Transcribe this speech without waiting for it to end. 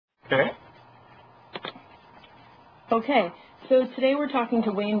Okay. Okay, so today we're talking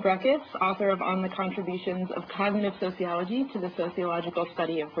to Wayne Brekhus, author of On the Contributions of Cognitive Sociology to the Sociological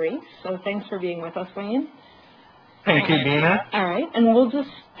Study of Race. So thanks for being with us, Wayne. Thank you, Dina. All right, and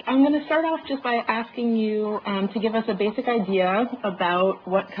I'm going to start off just by asking you to give us a basic idea about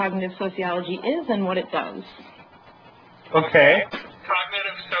what cognitive sociology is and what it does. Okay.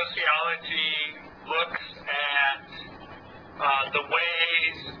 Cognitive sociology looks at the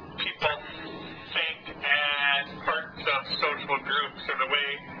ways people think as parts of social groups, or the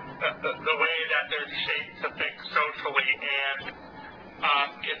way that they're shaped to think socially, and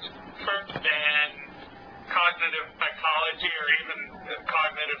it's different than cognitive psychology or even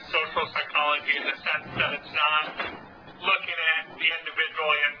cognitive social psychology in the sense that it's not looking at the individual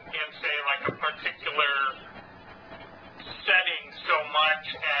in say like a particular setting so much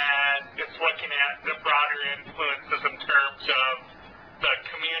as it's looking at the broader influences in terms of the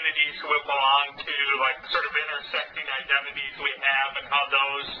communities we belong to, like sort of intersecting identities we have and how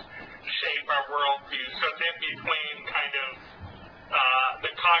those shape our worldview. So it's in between kind of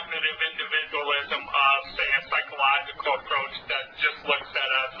the cognitive individualism of, say, a psychological approach that just looks at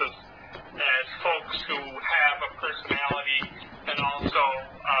us as folks who have a personality, and also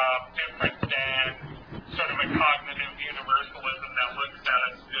different than sort of a cognitive universalism that looks at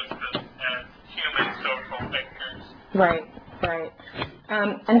us just as human social thinkers. Right, right.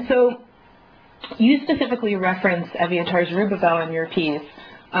 And so you specifically reference Eviatar's Rubabel in your piece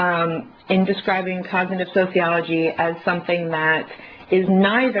in describing cognitive sociology as something that is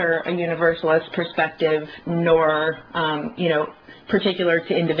neither a universalist perspective nor, particular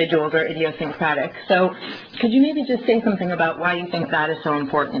to individuals or idiosyncratic. So could you maybe just say something about why you think that is so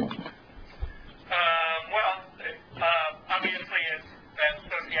important? Obviously, as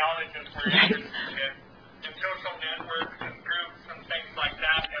sociologists, we're interested in social networks and groups and things like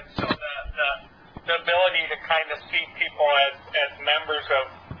that, and so the ability to kind of see people as members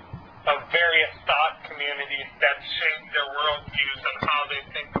of various thought communities that shape their worldviews and how they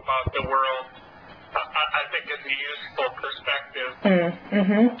think about the world, I think is a useful perspective.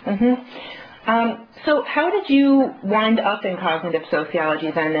 So how did you wind up in cognitive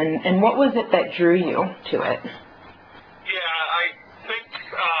sociology then, and what was it that drew you to it? Yeah, I think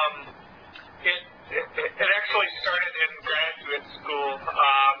it actually started in graduate school.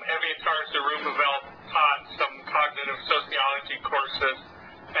 Eviatar Rubabel taught some cognitive sociology courses.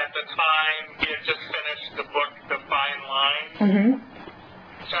 At the time, he had just finished the book, The Fine Line,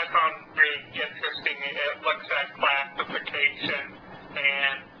 which I found very interesting. It looks at classification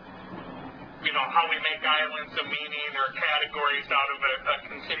and, how we make islands of meaning or categories out of a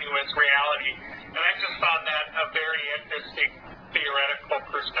continuous reality. And I just found that a very interesting theoretical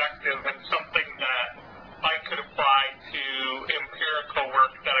perspective and something that I could apply to empirical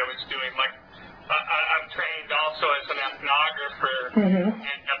work that I was doing. Like, I'm trained also as an ethnographer,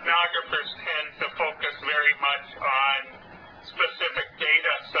 and ethnographers tend to focus very much on specific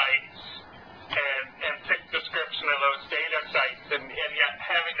data sites and thick description of those data sites, and yet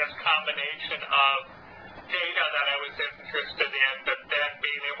having this combination of data that I was interested in, but then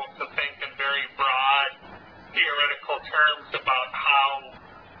being able to think in very broad theoretical terms about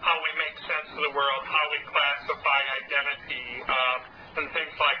how we make sense of the world, how we classify identity, and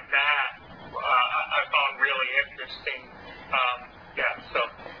things like that, I found really interesting.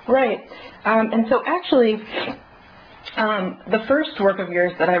 Right. And so actually, the first work of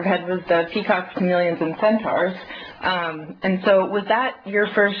yours that I read was the Peacocks, Chameleons, and Centaurs. And so was that your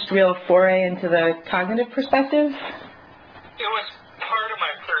first real foray into the cognitive perspective? It was part of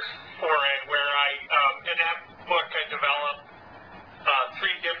my first foray where in that book I developed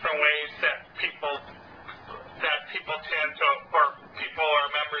three different ways that people tend to, or people or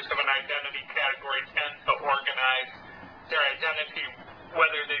members of an identity category tend to organize their identity,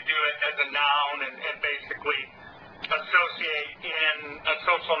 whether they do it as a noun and basically associate in a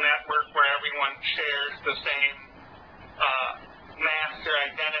social network where everyone shares the same master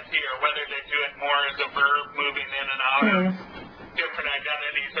identity, or whether they do it more as a verb moving in and out of different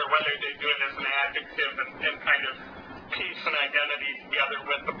identities, or whether they do it as an adjective and kind of piece an identity together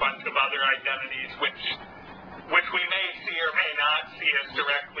with a bunch of other identities, which we may see or may not see as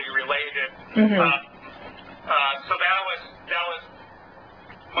directly related. So that was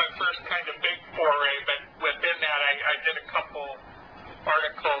my first kind of big foray, but within that I did a couple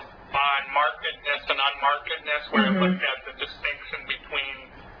articles on markedness and unmarkedness, where I looked at the distinction between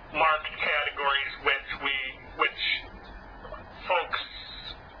marked categories, which folks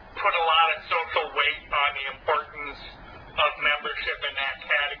put a lot of social weight on the importance of membership in that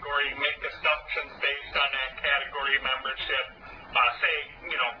category, make assumptions based on that category membership. Say,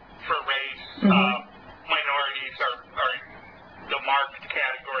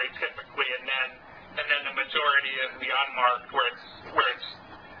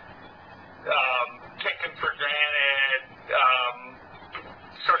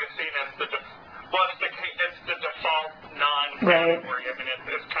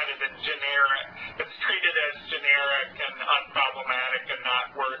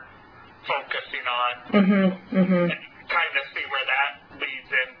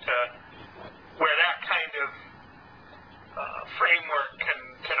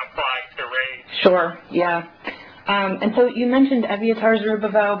 Sure, yeah. And so you mentioned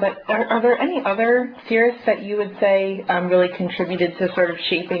Eviatar-Zurubavel, but are there any other theorists that you would say really contributed to sort of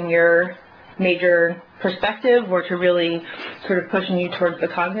shaping your major perspective, or to really sort of pushing you towards the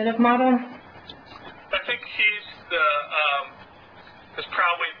cognitive model? I think he's is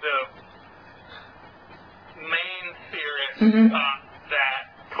probably the main theorist that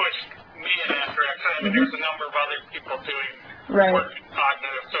pushed me in that direction. I mean, there's a number of other people doing work in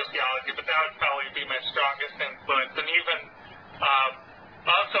cognitive sociology, but that would probably be my strongest influence. And even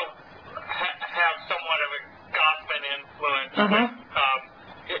also have somewhat of a Goffman influence.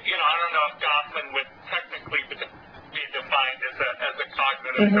 You know, I don't know if Goffman would technically be defined as a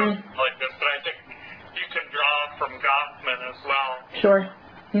cognitive sociologist, but I think you can draw from Goffman as well. Sure.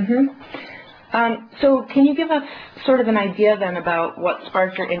 So can you give us sort of an idea then about what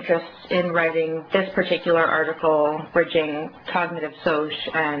sparked your interest in writing this particular article, Bridging Cognitive Soc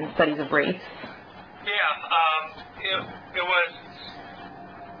and Studies of Race? Yeah, it was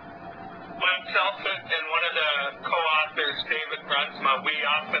myself and one of the co-authors, David Brunsma. We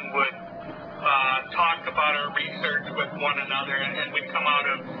often would talk about our research with one another, and we'd come out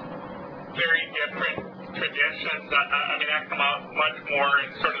of very different traditions. I mean, I come out much more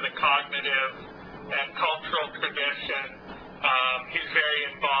in sort of the cognitive and cultural tradition. He's very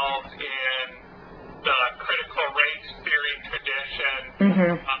involved in the critical race theory tradition.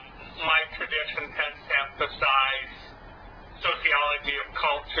 My tradition tends to emphasize sociology of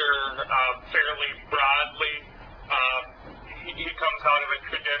culture fairly broadly. He comes out of a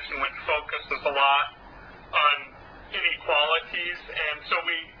tradition which focuses a lot on inequalities, and so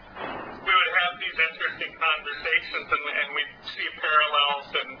we would have these interesting conversations, and we'd see parallels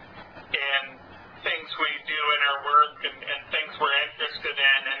and things we do in our work and things we're interested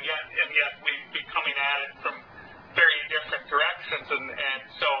in, and yet we'd be coming at it from very different directions, and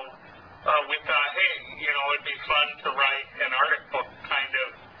so we thought, hey, you know, it'd be fun to write an article kind of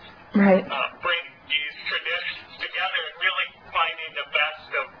bring these traditions together and really finding the best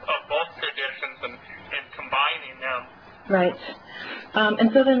of both traditions and combining them. Right.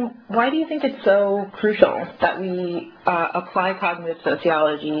 And so then why do you think it's so crucial that we apply cognitive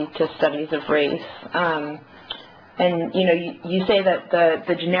sociology to studies of race? And, you know, you say that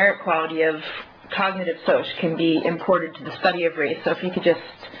the generic quality of cognitive soc can be imported to the study of race. So if you could just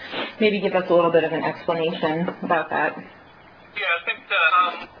maybe give us a little bit of an explanation about that. Yeah, I think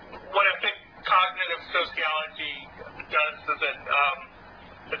what I think cognitive sociology does is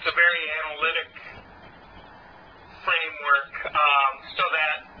it's a very analytic framework, so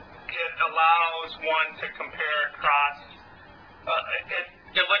that it allows one to compare across,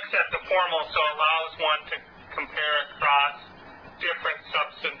 it looks at the formal, so allows one to compare across different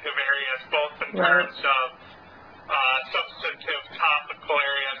substantive areas, both in terms of substantive topical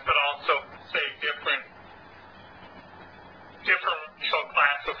areas, but also, say, different racial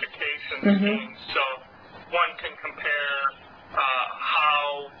classification schemes. So one can compare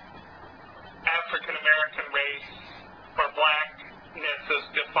how African American race or blackness is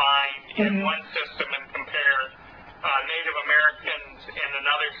defined in one system and compare Native Americans in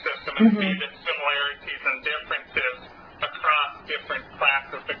another system and see the similarities and differences across different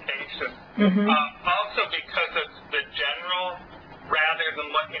classifications. Also, because it's the general rather than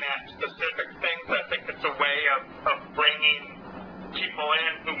looking at specific things, I think it's a way of bringing people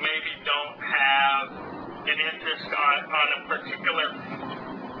in who maybe don't have an interest on a particular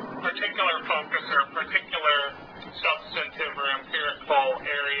focus or a particular substantive or empirical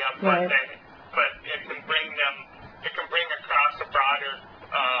area, but it can bring across a broader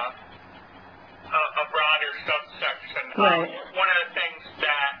subsection. One of the things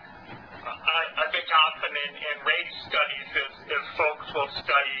that I think often in race studies is folks will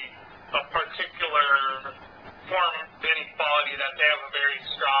study a particular form of inequality that they have a very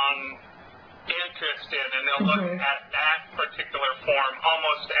strong interest in, and they'll look at that particular form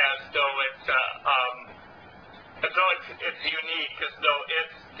almost as though it's unique, as though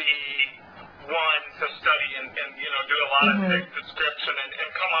it's the one to study and you know, do a lot of thick description and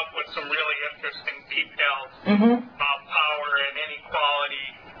come up with some really interesting details about power and inequality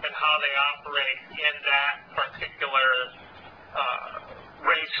and how they operate in that particular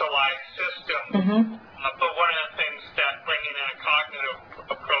racialized system. But one of the things that bringing in a cognitive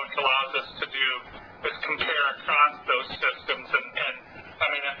approach allows us to do is compare across those systems. And I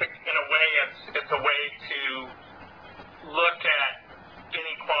mean, I think in a way it's a way to look at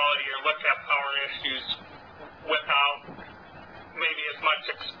inequality or look at power issues without maybe as much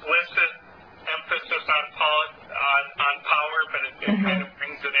explicit emphasis on power, but it kind of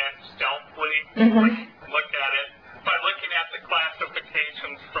brings it in stealthily. Look at it by looking at the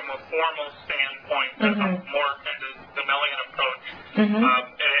classifications from a formal standpoint.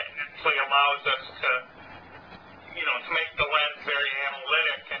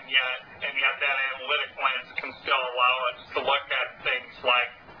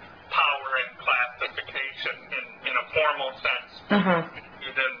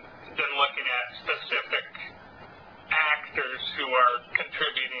 than looking at specific actors who are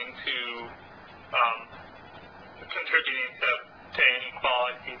contributing to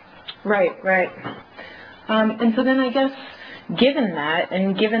inequality. Right, right. And so then I guess, given that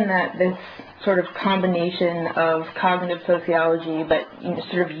this sort of combination of cognitive sociology, but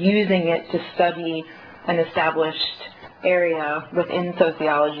sort of using it to study an established area within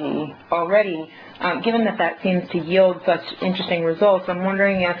sociology already, given that seems to yield such interesting results, I'm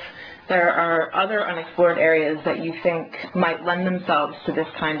wondering if there are other unexplored areas that you think might lend themselves to this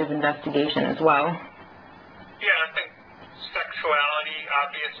kind of investigation as well. Yeah, I think sexuality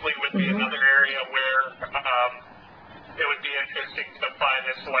obviously would be another area where it would be interesting to apply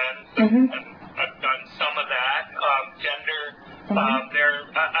this lens, and I've done some of that. Gender,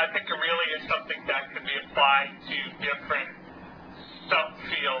 I think it really is something that can be applied to different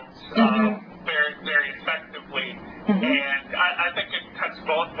subfields very, very effectively, and I think it cuts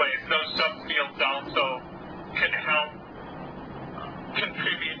both ways. Those subfields also can help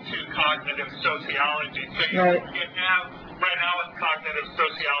contribute to cognitive sociology. So you have, right now with cognitive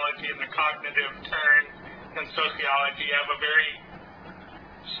sociology and the cognitive turn in sociology, you have a very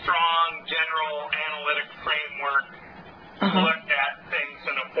strong general analytic framework to look at things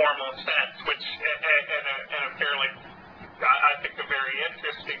in a formal sense, which in a fairly, I think, a very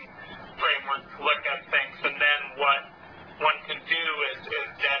interesting framework to look at things. And then what one can do is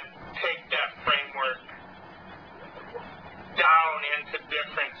then take that framework down into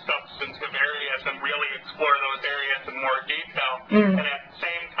different substantive areas and really explore those areas in more detail. And at the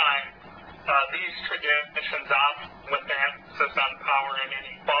same time, these traditions, with the emphasis on power and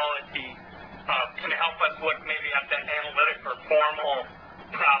inequality, can help us look maybe at the analytic or formal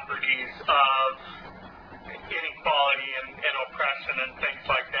properties of inequality and oppression and things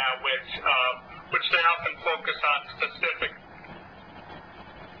like that, which they often focus on specific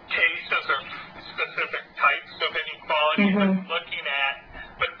cases or specific types of inequality,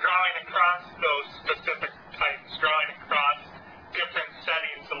 but drawing across those specific types, drawing across different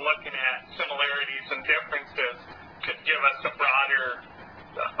settings and looking at similarities and differences could give us a broader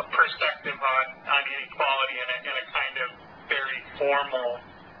perspective on inequality in a kind of very formal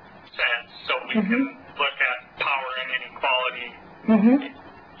sense. So we can look at power and inequality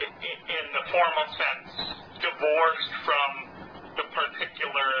in the formal sense, divorced from the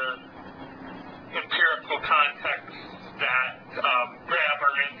particular empirical context that grab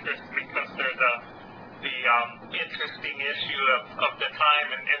our interest because they're the interesting issue of the time,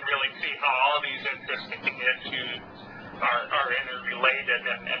 and really see how all these interesting issues are interrelated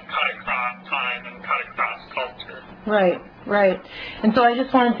and cut across time and cut across culture. Right, right. And so I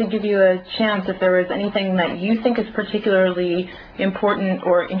just wanted to give you a chance if there was anything that you think is particularly important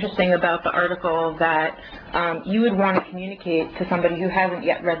or interesting about the article that you would want to communicate to somebody who hasn't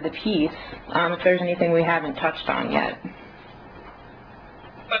yet read the piece, if there's anything we haven't touched on yet.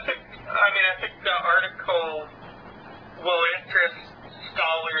 I think the article will interest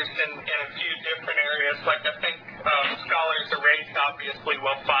scholars in a few different areas. Like, I think scholars of race obviously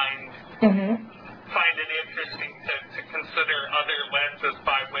will find it interesting to consider other lenses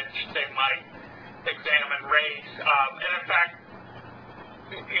by which they might examine race. And in fact,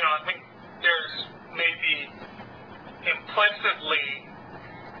 I think there's maybe implicitly,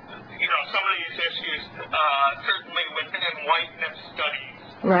 some of these issues, certainly within whiteness studies,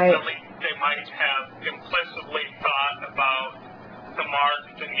 really, they might have implicitly thought about the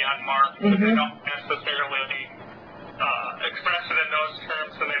marked and the unmarked, but they don't necessarily express it in those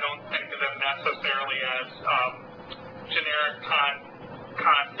terms, and they don't think of them necessarily as generic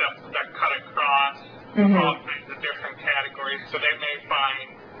concepts that cut across all kinds of different categories. So they may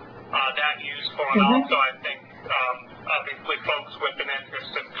find that useful, and also I think obviously folks with an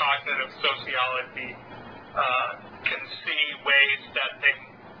interest in cognitive sociology can see ways that they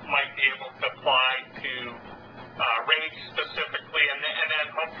might be able to apply to race specifically, and then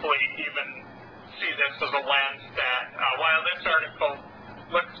hopefully even see this as a lens that, while this article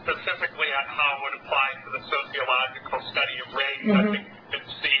looks specifically at how it would apply to the sociological study of race, I think you could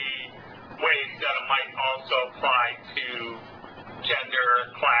see ways that it might also apply to gender or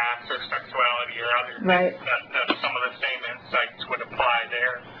class or sexuality or other things that some of the same insights would apply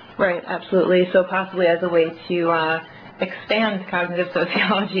there. Right, absolutely. So possibly as a way to expand cognitive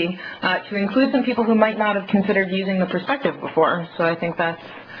sociology to include some people who might not have considered using the perspective before. So I think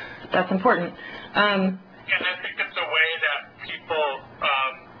that's important. And I think it's a way that people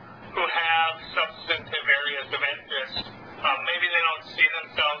who have substantive areas of interest, maybe they don't see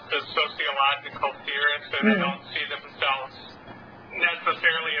themselves as sociological theorists, or they don't see themselves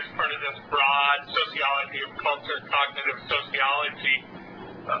necessarily as part of this broad sociology of culture, cognitive sociology,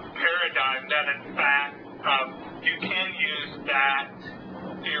 that, in fact, you can use that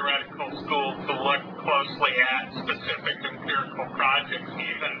theoretical school to look closely at specific empirical projects,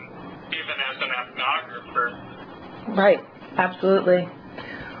 even as an ethnographer. Right, absolutely.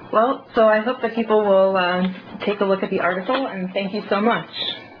 Well, so I hope that people will take a look at the article, and thank you so much.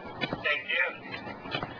 Thank you.